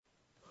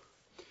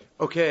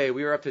Okay,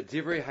 we are up to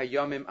Divrei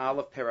Hayamim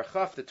Aleph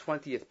Perachaf, the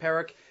 20th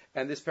parak,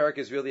 and this parak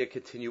is really a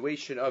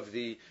continuation of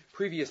the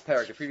previous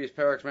parak. The previous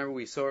parak, remember,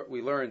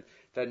 we learned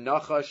that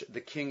Nachash,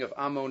 the king of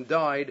Ammon,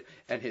 died,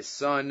 and his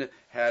son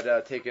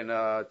had taken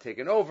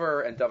over,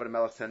 and David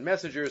HaMelech sent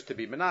messengers to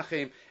be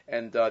Menachem,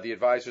 and the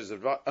advisors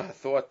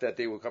thought that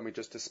they were coming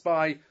just to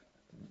spy.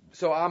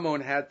 So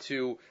Ammon had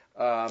to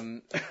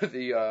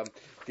the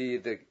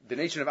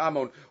nation of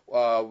Ammon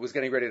was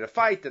getting ready to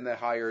fight, and they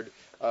hired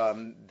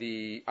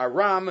the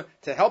Aram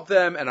to help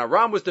them, and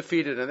Aram was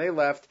defeated, and they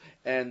left,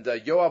 and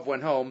Yoav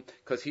went home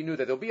because he knew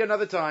that there'll be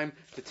another time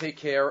to take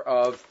care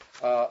of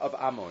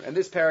Ammon. And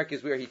this parak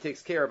is where he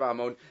takes care of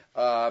Ammon.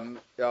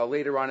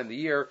 Later on in the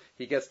year,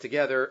 he gets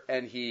together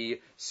and he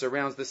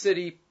surrounds the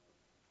city,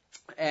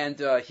 and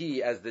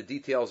he, as the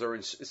details are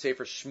in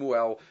Sefer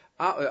Shmuel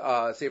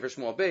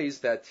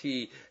Beis, that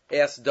he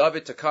asked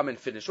David to come and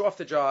finish off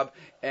the job,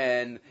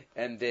 and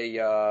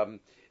they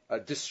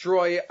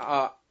destroy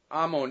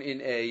Ammon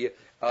in a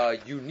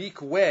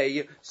unique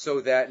way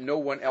so that no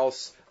one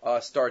else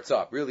starts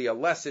up. Really a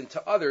lesson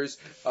to others.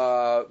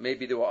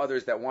 Maybe there were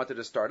others that wanted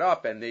to start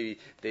up, and they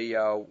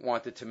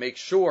wanted to make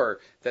sure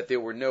that there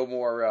were no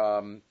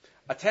more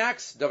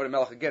attacks. David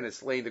HaMelech again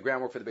is laying the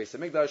groundwork for the Beis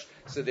Hamikdash,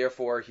 so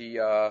therefore he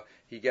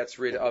gets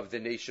rid of the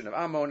nation of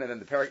Ammon, and then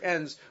the parak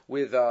ends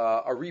with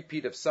a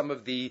repeat of some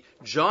of the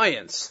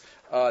giants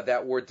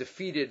that were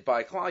defeated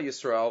by Klal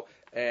Yisrael,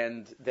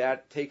 and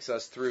that takes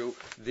us through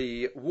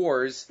the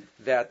wars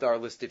that are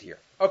listed here.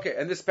 Okay,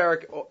 and this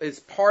parak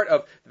is part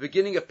of the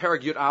beginning of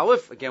parak Yud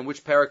Aleph. Again,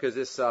 which parak is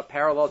this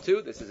parallel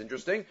to? This is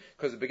interesting,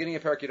 because the beginning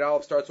of parak Yud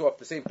Aleph starts off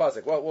the same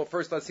pasuk. Well,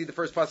 first let's see the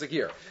first pasuk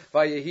here.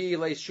 Vayehi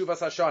leis shuvas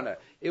hashana.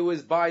 It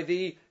was by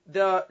the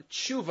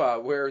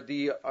tshuva, where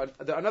the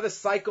another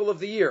cycle of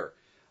the year.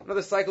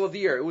 Another cycle of the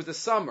year. It was the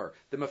summer.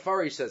 The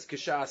Mefarish says,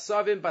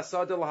 "Kishasavim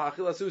basada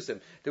lahachil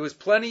asusim." There was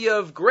plenty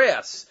of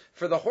grass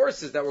for the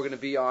horses that were going to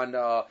be on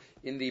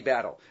in the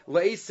battle.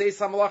 Leis seis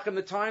hamalachim,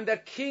 the time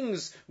that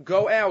kings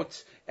go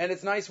out and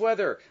it's nice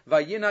weather.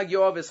 Vayinag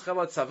Yoav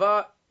eschelat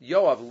tzava.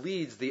 Yoav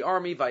leads the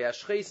army.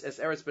 Vayashches es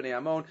eretz bnei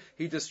Ammon.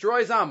 He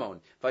destroys Ammon.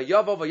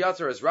 Vayavo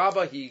vayatzer es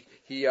Rabbah. He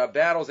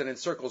battles and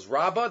encircles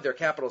Rabbah, their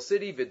capital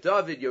city.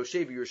 V'David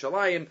Yoshev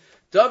Yerushalayim.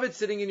 David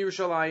sitting in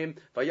Yerushalayim.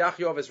 Vayach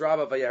Yoav es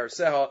Rabbah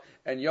vayaherseha.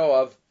 And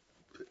Yoav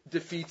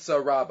defeats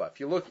Rabbah.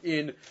 If you look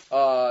in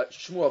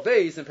Shmuel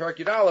Beis in Parak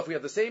Yud Aleph, we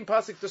have the same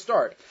pasuk to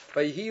start.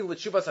 Vayehi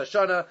l'tshuvas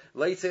hashana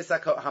leitzes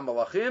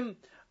hamalachim.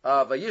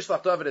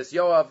 Vayishlach David es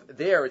Yoav.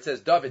 There it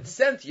says David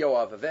sent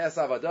Yoav.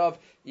 Ve'esav Adav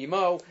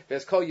imo.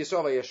 Ve'eskol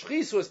Yisrael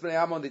vayashchisu es bnei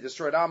Ammon. They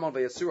destroyed Ammon.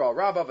 Vayasur al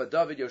Rabbah.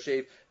 V'David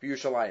Yoshev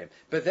v'Yerushalayim.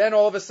 But then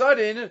all of a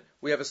sudden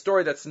we have a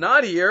story that's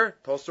not here.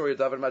 The whole story of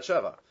David and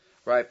Bathsheba.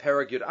 Right?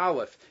 Parak Yud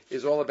Aleph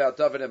is all about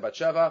David and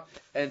Bathsheba,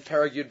 and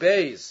Parak Yud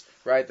Beis,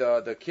 right?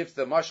 The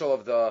mashal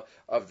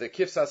of the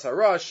Kifsas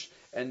Harash,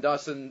 and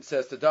Dasan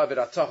says to David,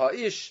 Ataha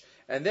Ish.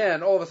 And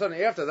then, all of a sudden,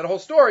 after that whole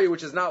story,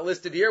 which is not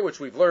listed here, which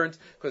we've learned,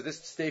 because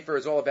this sefer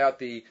is all about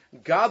the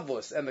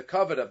godless and the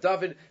covet of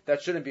David,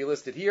 that shouldn't be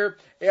listed here.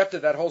 After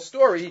that whole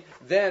story,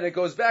 then it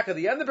goes back at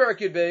the end of Parak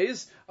Yud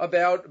Beis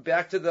about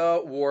back to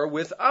the war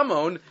with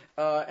Ammon,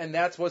 and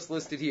that's what's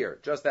listed here.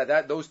 Just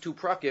that those two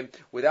prakim,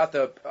 without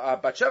the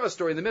Bathsheba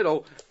story in the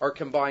middle, are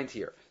combined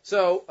here.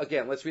 So,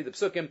 again, let's read the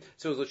psukim.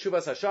 So it was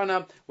L'Tshuvas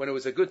Hashana, when it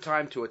was a good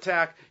time to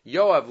attack.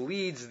 Yoav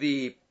leads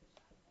the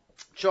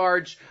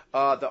charge,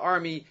 the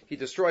army. He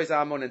destroys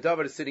Ammon, and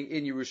David is sitting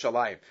in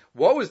Yerushalayim.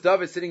 What was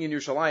David sitting in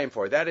Yerushalayim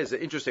for? That is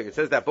interesting. It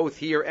says that both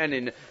here and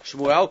in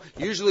Shmuel.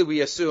 Usually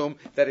we assume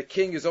that a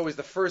king is always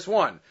the first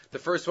one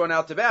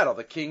out to battle.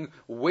 The king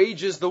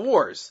wages the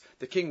wars.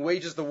 The king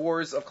wages the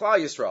wars of Klal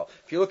Yisrael.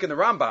 If you look in the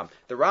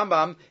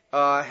Rambam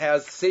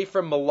has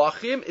Sefer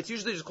Malachim. It's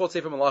usually just called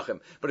Sefer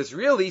Malachim, but it's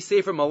really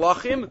Sefer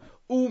Malachim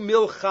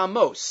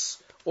u'Milchamos.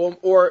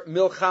 Or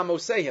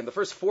Milchamoseim. The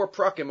first 4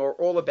 prakim are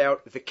all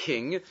about the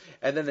king,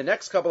 and then the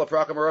next couple of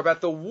prakim are about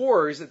the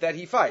wars that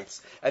he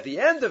fights. At the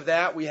end of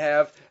that, we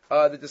have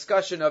the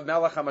discussion of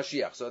Melech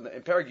HaMashiach. So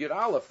in Parak Yud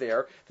Aleph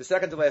there, the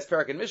second to last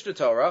parak in Mishnah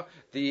Torah,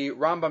 the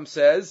Rambam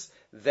says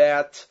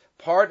that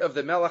part of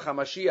the Melech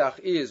HaMashiach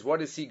is,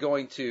 what is he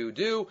going to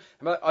do?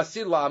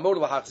 Asil la'amod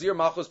lahachzir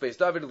malchus beis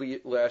David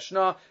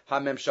le'ashna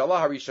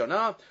ha'memshala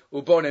harishona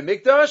u'bonei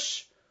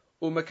mikdash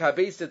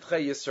u'mekabei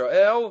sedchei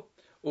Yisrael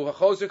and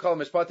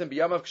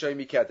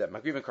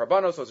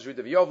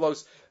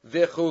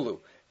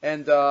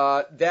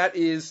that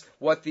is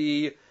what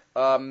the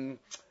Melech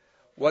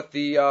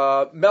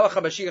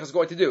HaMashiach is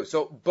going to do.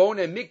 So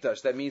Bonei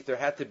Mikdash, that means there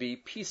had to be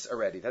peace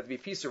already.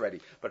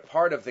 But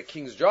part of the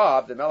king's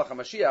job, the Melech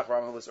HaMashiach,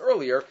 Rambam listed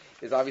earlier,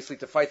 is obviously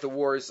to fight the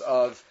wars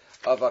of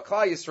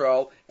Klal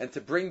Yisrael and to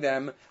bring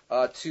them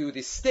to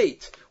the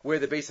state where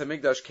the Beis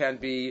Hamikdash can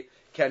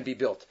be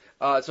built.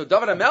 So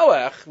David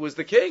HaMelech was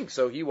the king,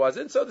 so he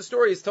wasn't. So the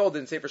story is told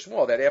in Sefer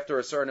Shmuel that after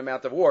a certain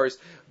amount of wars,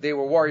 they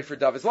were worried for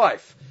David's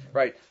life.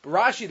 Right?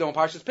 Rashi though in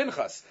Parshas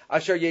Pinchas,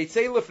 Asher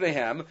Yeitzei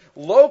Lifnehem,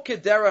 Lo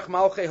Kederach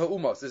Malchei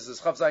Ha'umos. This is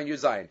Chav Zayin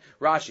Yud Zayin.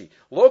 Rashi,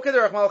 Lo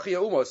Kederach Malchei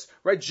Ha'umos.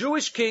 Right?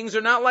 Jewish kings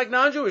are not like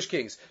non-Jewish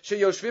kings. She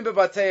Yoshvim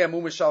beBateim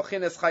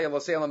U'Mishalchin Es Chaya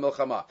Losei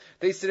Milchama.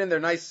 They sit in their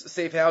nice,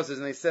 safe houses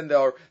and they send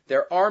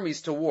their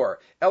armies to war.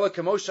 Ela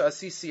Kamosha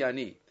Asisi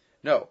Ani.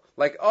 No,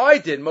 like I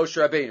did, Moshe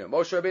Rabbeinu.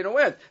 Moshe Rabbeinu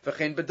went.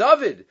 V'chein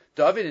b'David.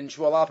 David in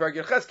Shmuel Al Perek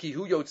Yerches Ki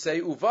Hu Yotzei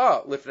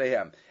Uva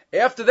Lifnehem.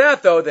 After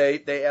that, though,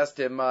 they asked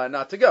him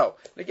not to go.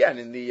 And again,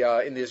 in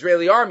the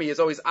Israeli army, it's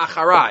always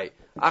Acharai.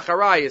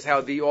 Acharai is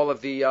how all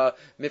of the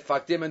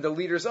Mifakdim and the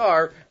leaders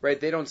are, right?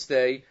 They don't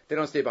stay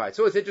behind.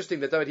 So it's interesting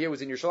that David here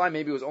was in Yerushalayim.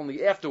 Maybe it was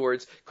only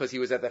afterwards because he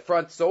was at the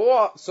front so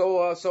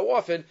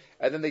often,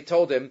 and then they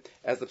told him,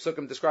 as the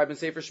Psukim describe in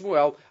Sefer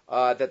Shmuel,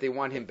 that they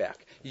want him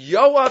back.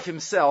 Yoav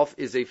himself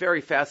is a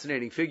very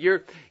fascinating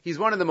figure. He's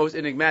one of the most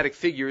enigmatic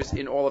figures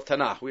in all of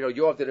Tanakh. We know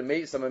Yoav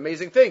did some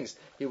amazing things.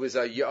 He was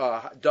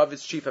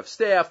David's chief of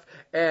staff,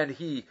 and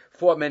he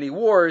fought many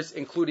wars,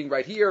 including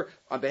right here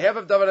on behalf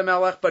of David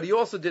HaMelech, but he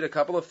also did a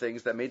couple of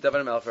things that made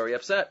David HaMelech very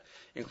upset,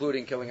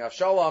 including killing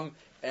Avshalom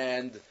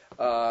and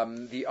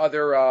the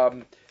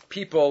other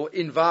people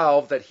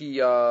involved that he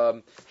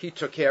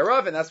took care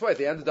of, and that's why at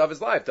the end of David's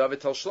life,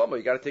 David tells Shlomo,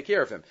 you got to take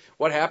care of him.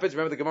 What happens?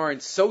 Remember the Gemara in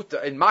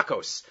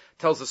Makos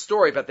tells a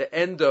story about the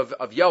end of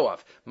Yoav.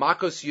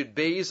 Makos Yud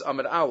Beis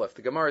Amud Aleph.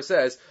 The Gemara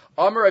says,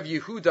 Amar of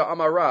Yehuda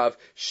Amar Rav,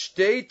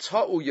 Shtei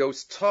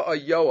Ta'uyos Ta'a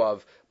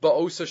Yoav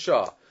Ba'osa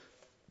Shah.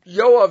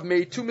 Yoav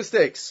made two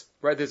mistakes,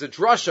 right? There's a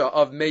drasha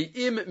of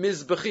Me'im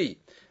Mizbechi.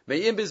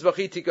 Me'im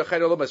Mizbechi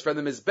Tikachenu Lamus. From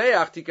the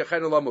Mizbeach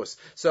Tikachenu Lamus.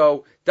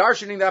 So,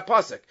 darshaning that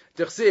pasuk.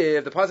 The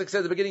pasuk says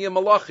at the beginning of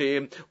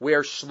Malachim,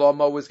 where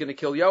Shlomo was going to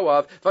kill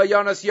Yoav,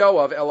 Vayanas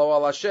Yoav, Elo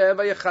al Hashem,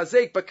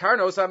 Vayachazek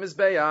Bakarnos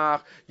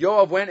HaMizbeach.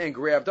 Yoav went and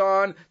grabbed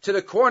on to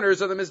the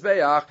corners of the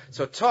Mizbeach.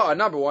 So,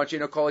 number one,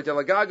 Shino Koli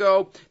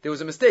Delagago, there was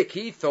a mistake.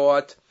 He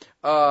thought,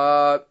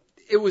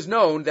 it was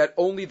known that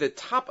only the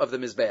top of the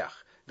Mizbeach,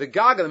 the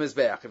gag of the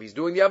Mizbeach, if he's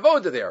doing the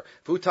avoda there,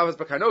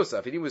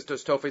 if he was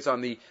just tofes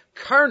on the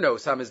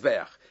karnos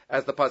ha-Mizbeach,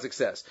 as the pasuk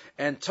says,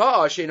 and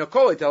ta sheino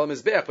koli tel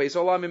Mizbeach beis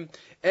olamim,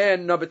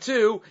 and number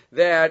two,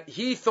 that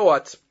he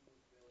thought,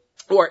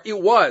 it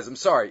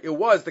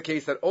was the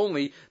case that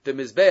only the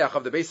Mizbeach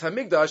of the Beis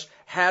HaMikdash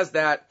has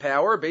that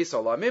power, Beis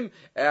Olamim,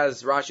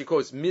 as Rashi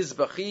quotes,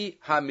 Mizbechi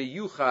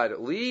HaMiyuchad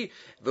Li,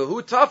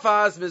 V'hu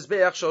Tafaz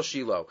Mizbeach Shel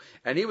Shiloh.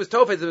 And he was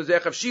tofes the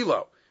Mizbeach of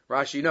Shiloh.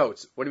 Rashi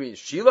notes, what do you mean,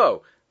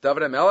 Shiloh?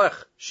 David HaMelech,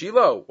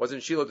 Shiloh,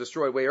 wasn't Shiloh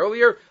destroyed way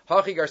earlier?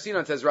 Hachi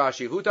Garcinon says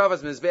Rashi, Hu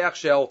Tavas Mizbeach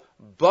Shel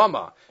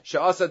Bama,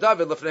 She'asa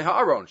David Lefnei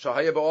Ha'aron,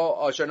 Shahaya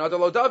Ba'al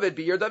Shanadalo David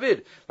B'Yer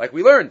David. Like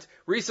we learned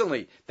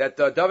recently, that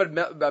David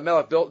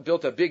HaMelech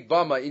built a big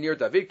Bama in Yer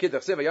David,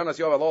 Kidach Seva Yanas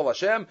Yoav Alol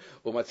Hashem,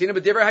 Umatzina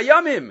B'Divrei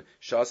Hayamim,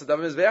 She'asa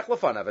David Mizbeach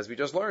Lefanav, as we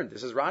just learned.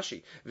 This is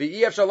Rashi.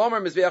 V'Ef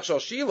Shalomer Mizbeach Shel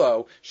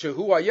Shiloh,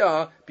 Shehu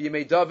Haya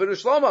B'Yemei David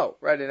U'Shlomo.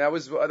 Right, and that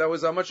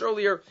was much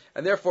earlier,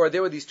 and therefore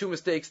there were these two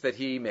mistakes that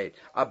he made.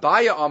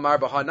 Abaya Amar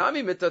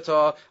B'Hanami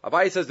Mitata.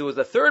 Abaya says there was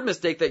a third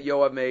mistake that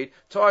Yoav made.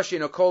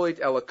 Ta'ashino Kolit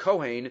El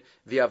Kohen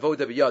the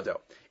Avoda B'Yado.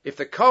 If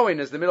the Kohen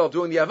is in the middle of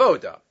doing the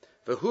Avoda,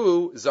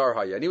 V'hu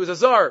Zarhaya, and he was a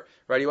Zar,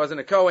 right? He wasn't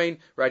a Kohen,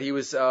 right? He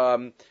was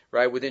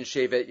right within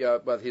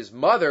Shevet. But his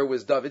mother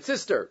was David's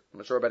sister. I'm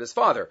not sure about his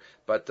father,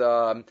 but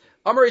Amar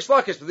Reish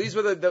Lakish.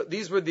 But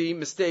these were the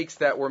mistakes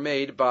that were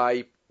made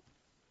by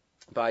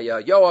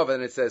Yoav,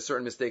 and it says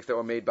certain mistakes that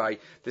were made by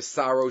the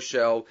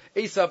Saroshel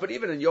Asa. But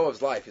even in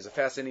Yoav's life, he's a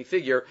fascinating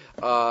figure.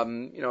 A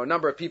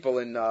number of people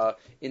in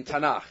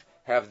Tanakh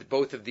have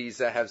both of these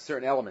have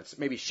certain elements.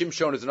 Maybe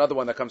Shimshon is another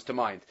one that comes to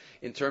mind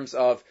in terms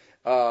of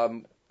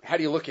how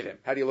do you look at him?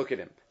 How do you look at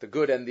him? The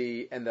good and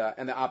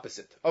the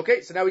opposite.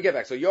 Okay, so now we get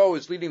back. So Yoav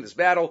is leading this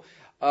battle,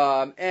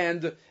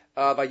 and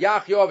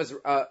Vayach Yoav is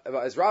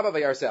Rabba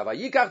Vayarsev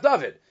Vayikach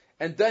David.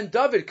 And then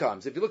David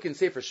comes. If you look in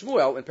Sefer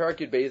Shmuel, in Parak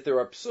Yud Beis,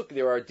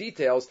 there are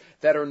details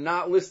that are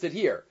not listed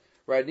here.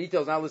 Right?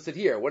 Details not listed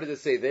here. What does it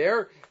say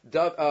there?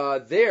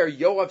 There,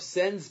 Yoav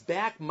sends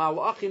back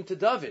Malachim to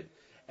David.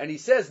 And he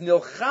says,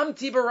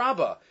 Nilchamti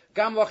barabba,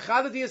 gam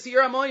lachadati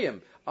asir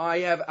amayim. I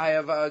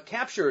have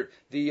captured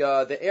the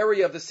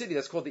area of the city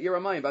that's called the Ir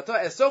Amayim. But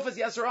as Sofas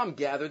Yasaram,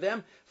 gather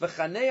them,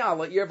 v'chanei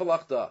ala ir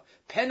v'lachta.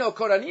 Peno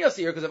korani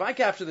asir, because if I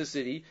capture the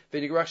city,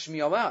 v'nigrach shmi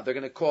ala, they're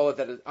going to call it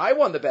that I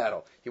won the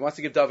battle. He wants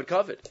to give David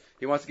kavod.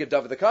 He wants to give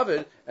David the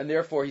kavod, and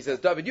therefore he says,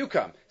 David, you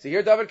come. So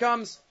here David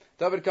comes.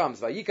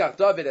 Vayikach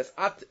David as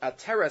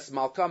ateres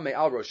malkam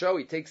me'al rosho.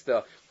 He takes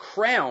the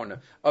crown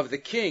of the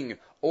king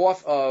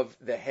off of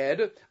the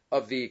head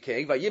of the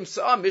king.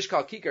 Vayimsa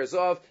mishkal kikar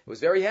zav. It was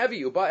very heavy.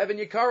 Uba even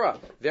yikara.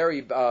 Very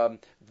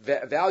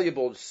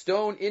valuable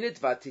stone in it.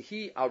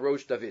 Vatihi al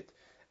rosh David.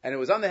 And it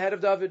was on the head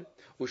of David.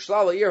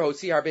 Ushlala ir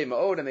hosi harbe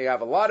ma'od. And they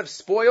have a lot of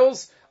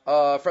spoils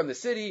from the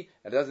city.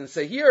 It doesn't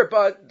say here,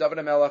 but David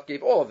HaMelech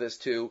gave all of this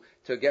to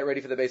get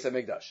ready for the Beis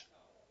HaMikdash.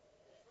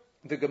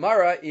 The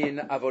Gemara in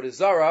Avodah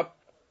Zarah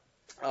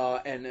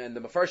And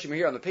the Mefarshim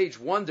here on the page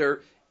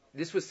wonder,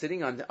 this was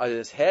sitting on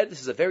his head.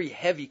 This is a very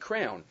heavy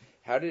crown.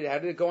 How did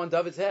it go on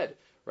David's head?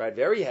 Right,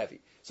 very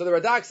heavy. So the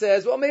Radak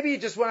says, well, maybe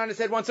it just went on his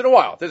head once in a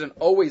while. It doesn't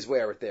always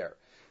wear it there.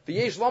 The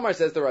Yesh Lomar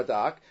says the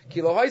Radak,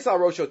 Ki lo haisa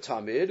rosho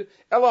tamid,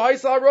 elo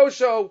haisa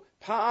rosho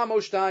pa'am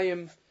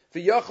oshtayim,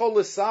 v'yachol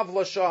l'sav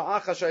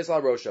l'shah achash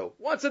haisa rosho.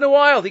 Once in a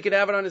while, he could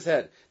have it on his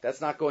head.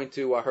 That's not going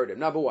to hurt him.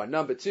 Number one.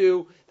 Number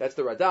two, that's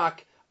the Radak.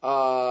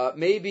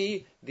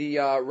 Maybe the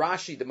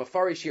Rashi, the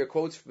Mefarish here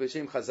quotes from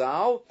B'Shem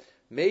Chazal,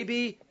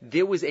 maybe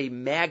there was a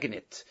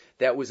magnet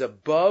that was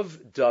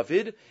above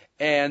David,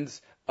 and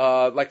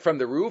like from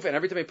the roof, and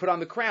every time he put on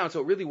the crown,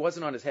 so it really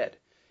wasn't on his head.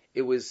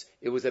 It was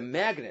a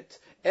magnet.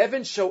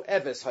 Evan show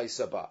Eves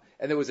Haisaba,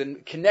 and there was a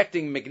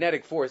connecting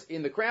magnetic force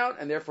in the crown,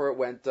 and therefore it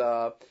went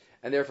up.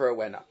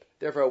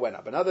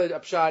 Another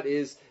upshot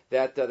is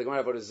that the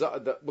Gemara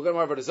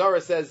Avodah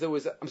Zarah says there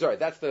was. I'm sorry,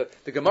 that's the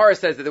Gemara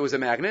says that there was a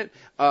magnet.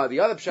 The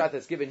other upshot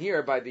that's given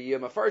here by the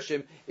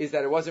Mefarshim is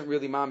that it wasn't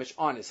really mamish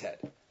on his head.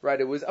 Right?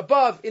 It was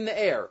above, in the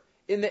air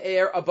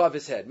above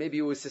his head. Maybe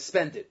it was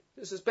suspended.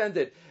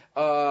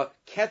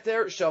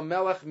 Keter shel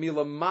melech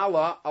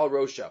milamala al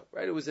rosho.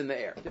 Right? It was in the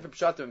air. Different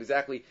pshatim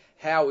exactly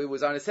how it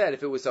was on his head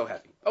if it was so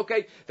heavy.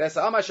 Okay.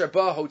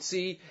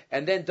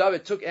 And then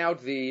David took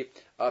out the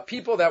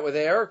people that were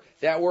there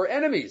that were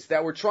enemies,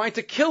 that were trying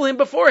to kill him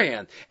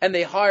beforehand. And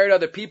they hired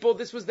other people.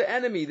 This was the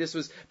enemy. This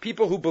was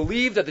people who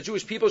believed that the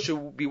Jewish people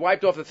should be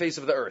wiped off the face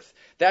of the earth.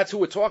 That's who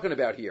we're talking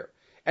about here.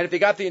 And if they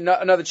got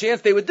another chance,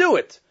 they would do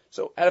it.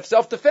 So, out of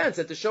self-defense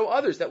and to show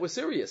others that was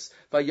serious.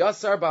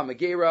 Vayasar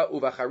ba'magera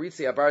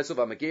uvacharitzi abarzu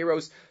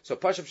v'mageros. So,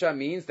 Pashup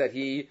means that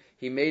he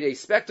made a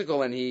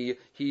spectacle and he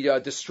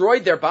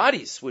destroyed their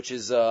bodies, which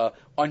is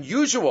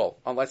unusual,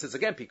 unless it's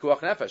again pikuach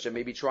nefesh and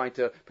maybe trying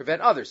to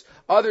prevent others.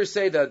 Others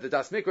say that the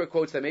Das Mikra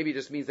quotes that maybe it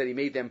just means that he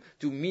made them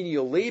do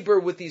menial labor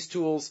with these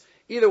tools.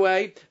 Either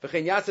way,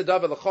 v'chein yasa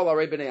David l'chol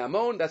arei b'nei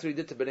Amon. That's what he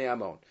did to b'nei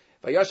Amon.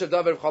 Vayashav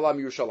David v'cholam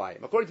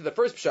Yerushalayim. According to the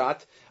first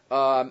pshat,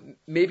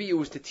 maybe it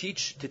was to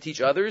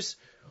teach others.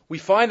 We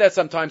find that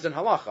sometimes in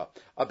halacha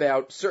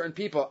about certain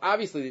people.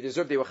 Obviously,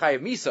 they were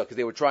chayav misa because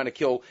they were trying to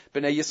kill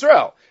Bnei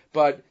Yisrael.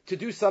 But to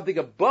do something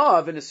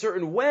above in a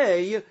certain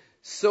way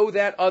so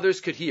that others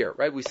could hear.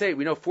 Right?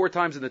 We know 4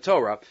 times in the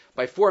Torah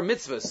by 4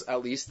 mitzvahs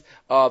at least.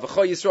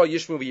 V'chol Yisrael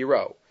yishmu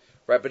v'yiro.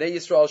 Right? Bnei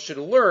Yisrael should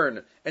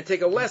learn and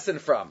take a lesson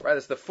from. Right?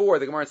 That's the 4.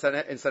 The Gemara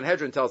in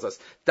Sanhedrin tells us.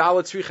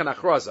 Dalet tzrichan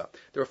achraza.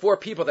 There are 4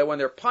 people that when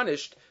they're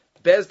punished,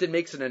 Bezdin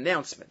makes an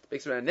announcement.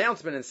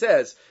 And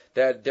says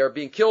that they're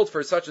being killed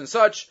for such and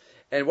such.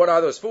 And what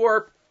are those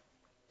 4?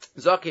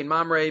 Zakin,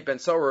 Mamre, Ben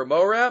Sorah,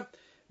 Mora,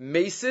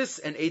 Mesis,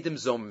 and Edim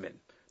Zommin.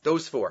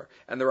 Those 4.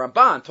 And the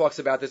Ramban talks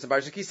about this in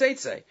Parashat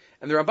Kiseitze.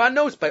 And the Ramban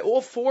notes by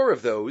all 4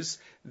 of those,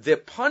 the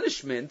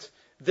punishment,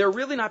 they're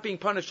really not being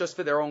punished just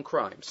for their own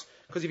crimes.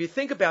 Because if you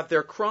think about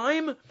their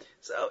crime,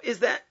 so is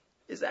that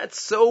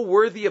so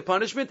worthy of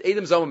punishment?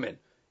 Edim Zommin. It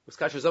was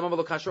Kasher Zommin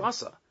v'lo Kasher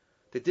Asa.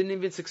 They didn't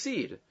even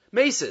succeed.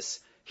 Mesis,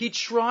 he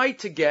tried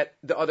to get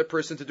the other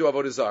person to do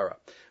Avodah Zarah.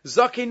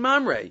 Zakin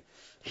Mamre,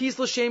 he's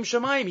L'Shem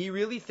Shamayim. He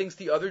really thinks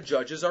the other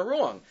judges are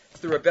wrong.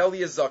 It's the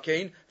rebellious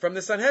Zakin from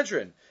the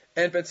Sanhedrin.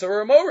 And Ben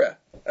Tzarah Moreh,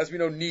 as we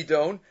know,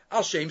 Nidon,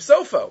 Al Shem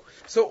Sofo.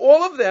 So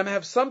all of them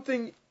have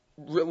something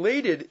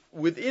related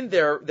within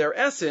their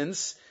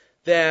essence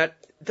that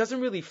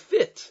doesn't really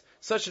fit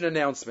such an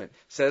announcement.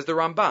 Says the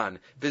Ramban,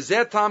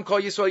 V'zeh tam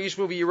kol Yisrael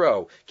yishmu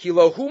v'yiro, ki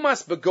lo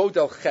humas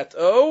begodel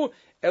chet'o,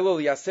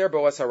 Elul yaser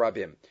bo'as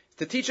harabim.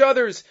 To teach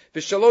others,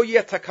 v'shalo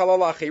yeh takala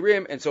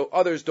la'achirim, and so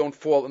others don't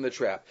fall in the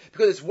trap.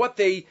 Because it's what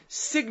they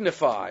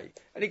signify.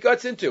 And he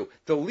gets into,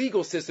 the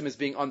legal system is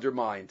being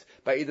undermined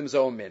by Edom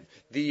Zomin.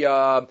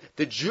 The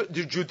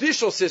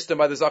judicial system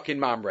by the Zakin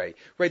Mamre.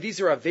 Right,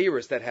 these are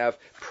Averas that have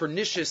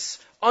pernicious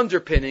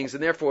underpinnings,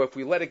 and therefore if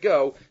we let it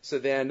go, so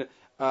then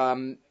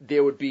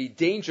there would be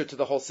danger to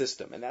the whole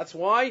system. And that's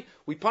why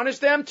we punish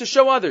them to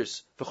show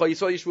others.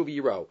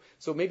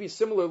 So maybe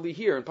similarly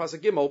here in Pasuk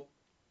Gimel,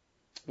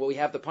 well, we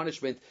have the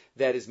punishment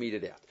that is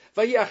meted out.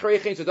 So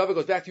David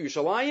goes back to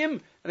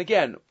Yerushalayim, and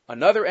again,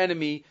 another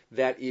enemy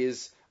that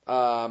is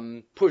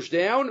pushed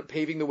down,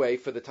 paving the way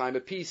for the time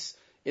of peace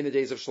in the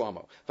days of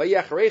Shlomo. And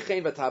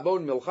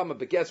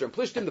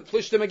the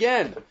Plishtim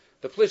again.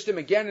 The Plishtim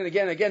again and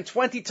again and again,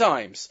 20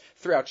 times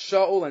throughout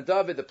Shaul and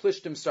David. The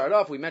Plishtim start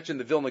off. We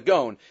mentioned the Vilna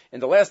Gaon in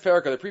the last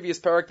parak or the previous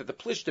parak that the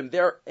Plishtim,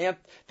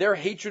 their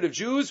hatred of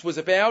Jews was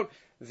about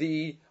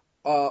the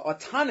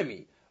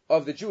autonomy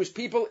of the Jewish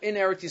people in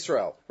Eretz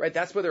Yisrael, right?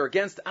 That's where they're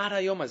against Ad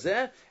Hayom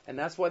Hazeh, and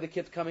that's why they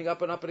kept coming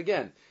up and up and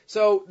again.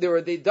 So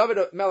the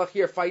David Melech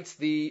here fights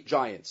the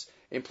giants.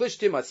 In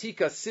Plishtim,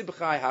 Asika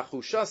Sibchai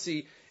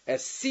Hachushasi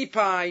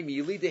Esipai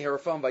Milide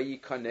Herafam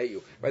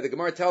Vayikaneu. Right? The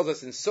Gemara tells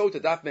us in Sota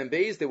Daf Mem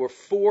Beis there were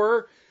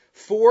four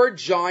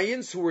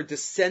giants who were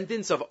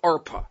descendants of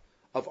Arpa.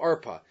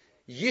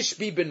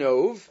 Yishbi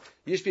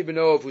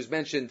Benov, who's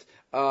mentioned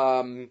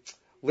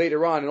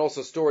later on, and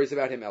also stories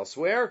about him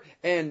elsewhere,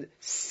 and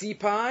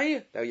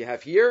Sipai, that you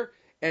have here,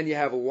 and you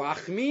have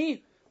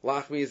Lachmi.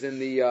 Lachmi is in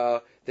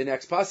the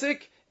next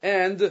pasuk,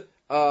 and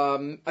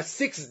a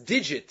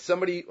 6-digit,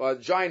 a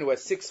giant who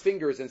has 6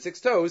 fingers and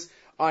 6 toes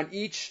on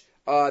each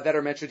that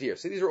are mentioned here.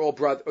 So these are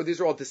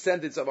all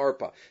descendants of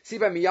Arpa.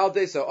 Siba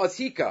miyalde, so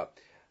Azhika.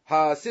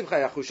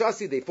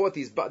 They fought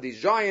these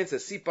giants,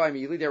 and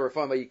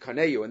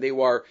they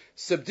were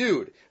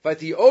subdued. More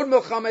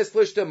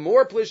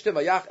plishtim,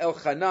 vayach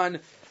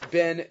Elchanan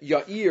ben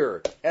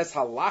Yair es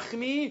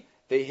halachmi.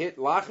 They hit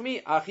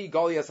Lachmi, Achi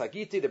Golias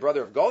Hagiti, the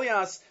brother of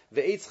Golias,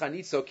 the Eitz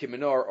Chanitzo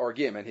Kiminor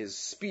Orgim, and his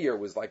spear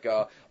was like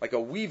a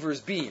weaver's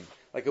beam.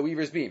 But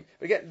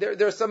again,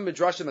 there are some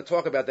midrashim that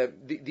talk about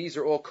that. These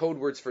are all code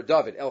words for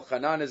David.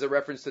 Elchanan is a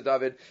reference to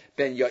David.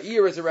 Ben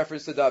Yair is a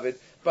reference to David.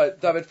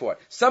 But David fought.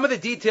 Some of the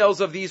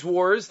details of these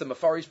wars, the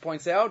Mefarish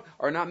points out,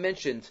 are not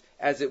mentioned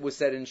as it was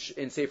said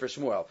in Sefer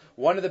Shmuel.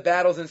 One of the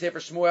battles in Sefer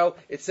Shmuel,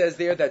 it says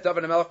there that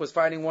David HaMelech was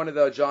fighting one of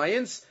the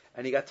giants,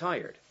 and he got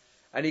tired.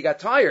 And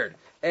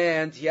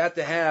he had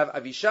to have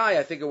Avishai,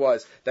 I think it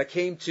was, that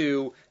came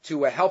to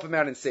help him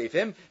out and save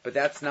him. But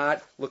that's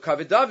not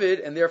L'Kavod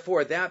David, and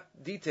therefore that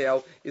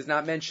detail is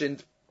not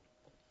mentioned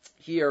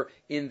here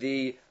in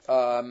the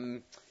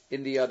Prakim.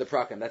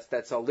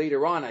 That's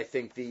later on, I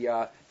think,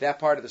 that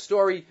part of the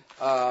story.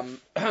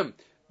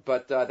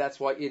 But that's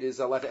why it is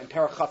left in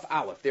Parachaf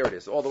Aleph. There it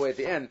is, all the way at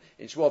the end.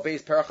 In Shmuel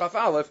Beis Parachaf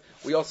Aleph,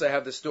 we also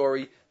have the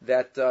story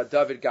that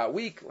David got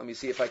weak. Let me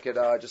see if I could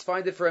just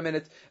find it for a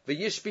minute.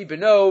 V'yishpi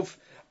benov,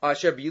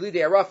 asher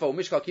b'yilidei arafa,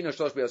 u'mishkal kino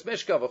shlosh be'os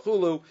mishka,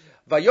 v'chulu.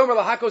 V'yomer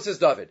lahakos says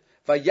David.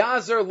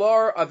 V'yazer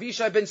lar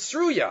Avishai ben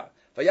Sruya.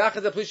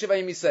 V'yachad ha'plisha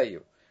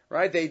v'yimiseyu.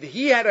 Right?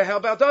 He had to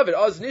help out David.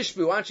 Oz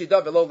nishbu anshi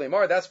David lo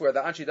lemar. That's where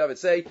the anshi David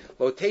say,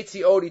 lo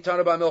tetzi od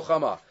itanu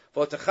ba'milchama.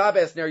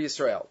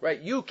 Yisrael.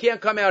 Right? You can't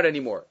come out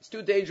anymore. It's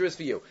too dangerous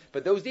for you.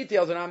 But those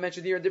details are not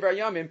mentioned here in Divrei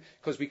Hayamim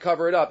because we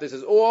cover it up. This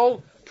is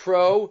all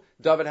pro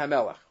David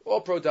HaMelech.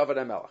 All pro David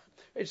HaMelech.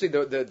 Interesting,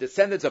 the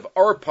descendants of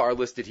Arpa are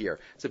listed here.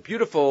 It's a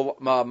beautiful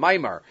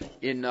maimar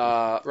in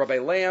Rabbi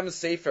Lamb's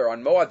Sefer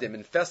on Moadim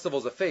in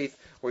Festivals of Faith,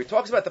 where he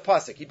talks about the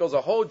pasuk. He builds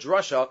a whole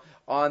drasha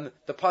on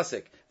the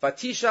pasuk.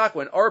 Vatishak,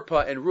 when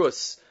Arpa and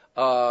Rus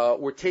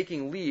were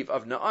taking leave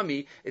of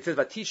Naomi, it says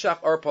Vatishak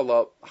Arpa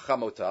la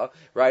chamota.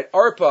 Right?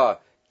 Arpa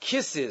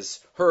kisses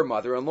her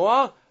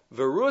mother-in-law.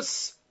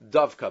 Verus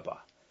davkaba,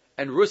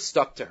 and Rus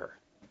stuck to her.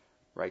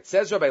 Right?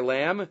 Says Rabbi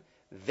Lamb,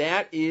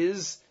 that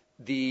is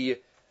the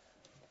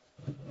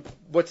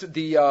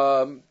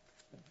Maisa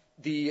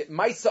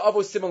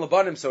Avos Simon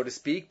Labanim, so to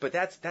speak, but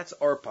that's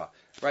Arpa,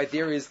 right?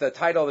 There is the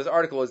title of this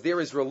article is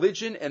There is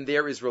Religion and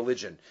There is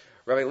Religion.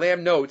 Rabbi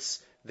Lamb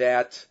notes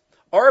that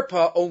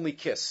Arpa only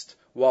kissed,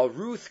 while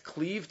Ruth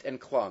cleaved and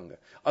clung.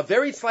 A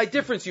very slight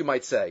difference, you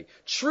might say.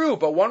 True,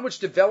 but one which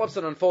develops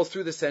and unfolds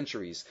through the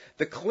centuries.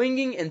 The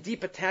clinging and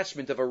deep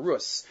attachment of a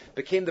Rus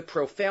became the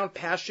profound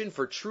passion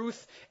for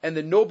truth and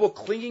the noble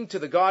clinging to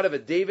the God of a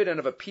David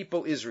and of a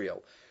people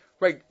Israel.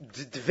 Right,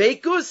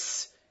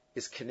 Dveikus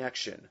is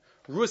connection.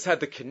 Rus had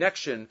the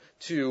connection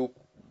to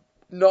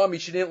Naomi.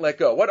 She didn't let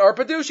go. What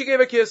Arpa do? She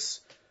gave a kiss.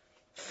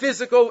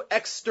 Physical,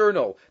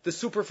 external. The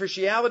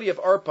superficiality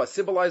of Arpa,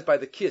 symbolized by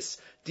the kiss,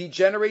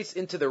 degenerates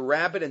into the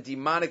rabid and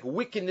demonic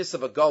wickedness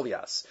of a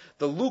Goliath.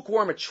 The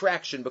lukewarm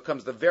attraction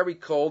becomes the very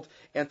cold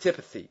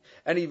antipathy.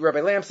 And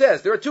Rabbi Lamb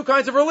says, there are two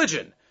kinds of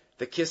religion.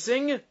 The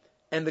kissing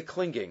and the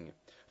clinging.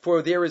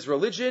 For there is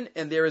religion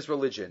and there is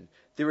religion.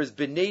 There is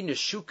B'nai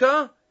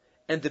Neshuka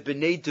and the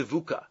B'nai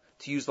Devuka,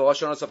 to use the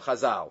Lashonos of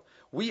Chazal.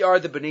 We are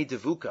the B'nai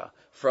Devuka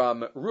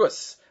from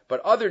Rus,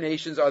 but other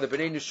nations are the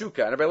B'nai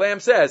Neshuka. And Rabbi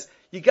Lamb says,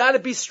 you got to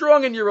be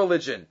strong in your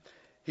religion.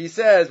 He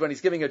says, when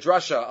he's giving a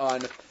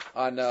drasha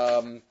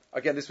on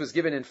again, this was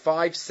given in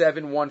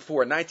 5714,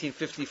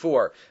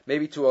 1954,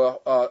 maybe to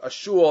a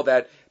shul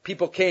that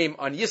people came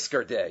on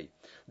Yisker Day.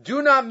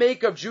 Do not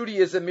make of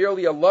Judaism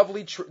merely a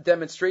lovely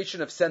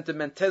demonstration of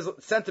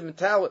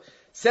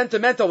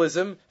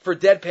sentimentalism for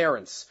dead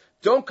parents.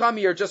 Don't come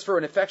here just for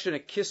an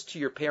affectionate kiss to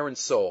your parents'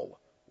 soul.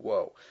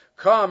 Whoa.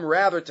 Come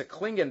rather to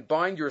cling and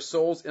bind your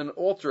souls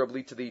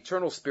inalterably to the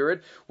eternal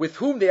Spirit with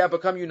whom they have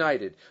become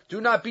united.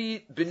 Do not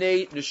be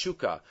B'nai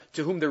Neshuka,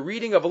 to whom the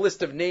reading of a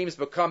list of names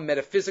become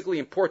metaphysically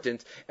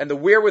important and the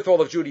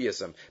wherewithal of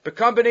Judaism.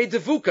 Become B'nai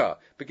Devuka.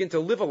 Begin to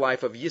live a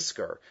life of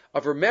Yisker,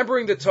 of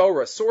remembering the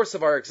Torah, source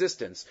of our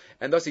existence,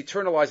 and thus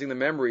eternalizing the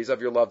memories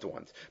of your loved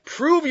ones.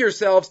 Prove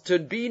yourselves to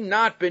be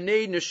not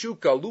B'nai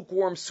Neshuka,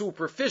 lukewarm,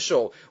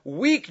 superficial,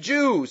 weak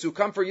Jews who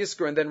come for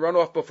Yisker and then run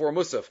off before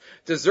Musaf,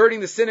 deserting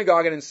the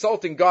synagogue and insulting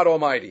God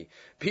Almighty.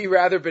 Be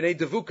rather B'nai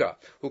Devuka,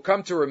 who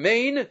come to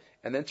remain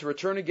and then to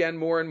return again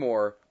more and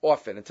more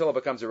often until it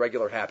becomes a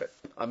regular habit.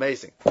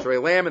 Amazing. Trey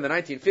Lamb in the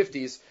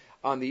 1950s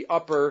on the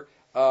upper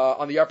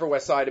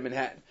west side of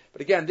Manhattan.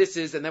 But again, this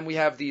is, and then we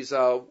have these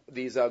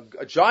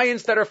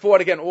giants that are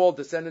fought, again, all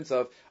descendants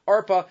of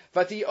Arpa.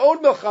 Vati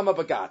od milchama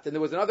bagat. And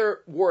there was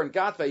another war in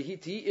Gat,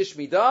 vayhiti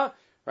ishmida,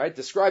 right,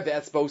 described the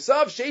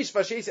etzbosav, sheish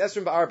vasheis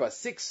esrim ba'arba,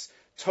 6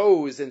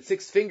 toes and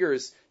 6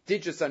 fingers,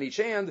 digits on each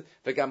hand.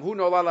 V'gamhu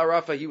nolal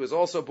arafa, he was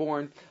also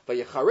born.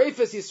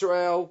 Vayecharefes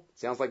Yisrael,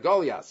 sounds like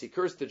Goliath. He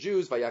cursed the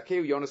Jews.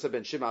 Vayakeu Yonasa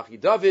ben Shimach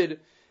David.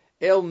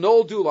 El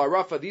Noldu La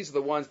Rafa, these are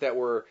the ones that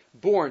were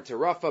born to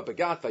Rafa,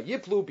 Begatva,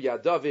 Yiplu,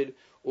 Biad David,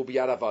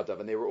 Ubiad Avadav.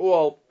 And they were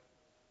all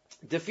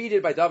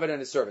defeated by David and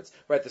his servants.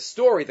 Right, the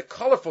story, the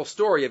colorful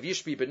story of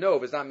Yishbi ben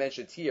Nov is not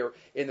mentioned here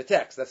in the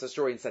text. That's a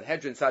story in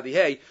Sanhedrin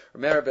Sadihei.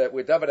 Remember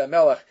where David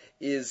HaMelech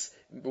is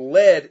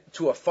led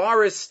to a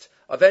forest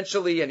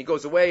eventually, and he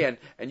goes away, and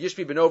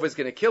Yishbi ben Nov is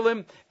going to kill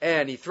him,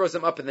 and he throws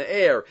him up in the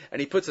air, and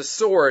he puts a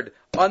sword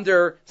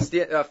under,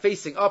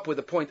 facing up with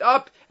a point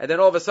up, and then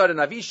all of a sudden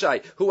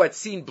Avishai, who had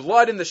seen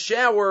blood in the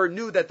shower,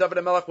 knew that David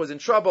HaMelech was in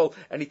trouble,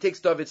 and he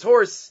takes David's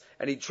horse,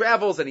 and he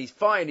travels, and he's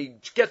fine, he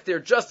gets there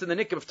just in the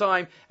nick of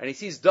time, and he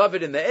sees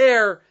David in the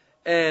air,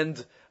 and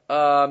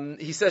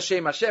he says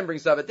Shem Hashem,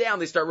 brings David down,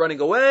 they start running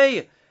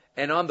away,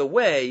 and on the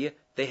way,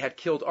 they had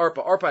killed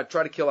Arpa. Arpa had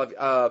tried to kill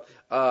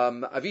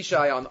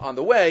Avishai on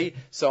the way.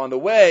 So on the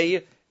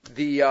way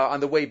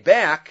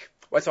back,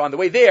 so on the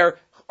way there,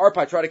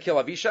 Arpa tried to kill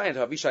Avishai, and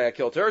Avishai had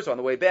killed her. So on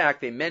the way back,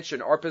 they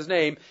mentioned Arpa's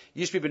name.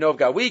 Yishbi ben Nov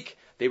got weak.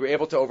 They were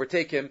able to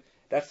overtake him.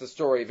 That's the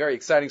story, very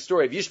exciting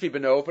story of Yishbi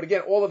ben Nov. But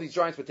again, all of these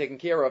giants were taken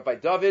care of by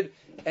David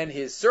and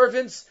his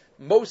servants,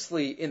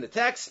 mostly in the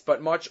text,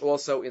 but much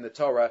also in the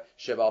Torah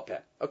Sheval Peh.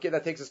 Okay,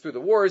 that takes us through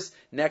the wars.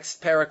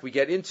 Next parak we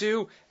get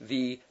into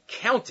the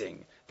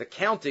counting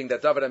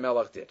that David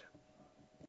HaMelech did.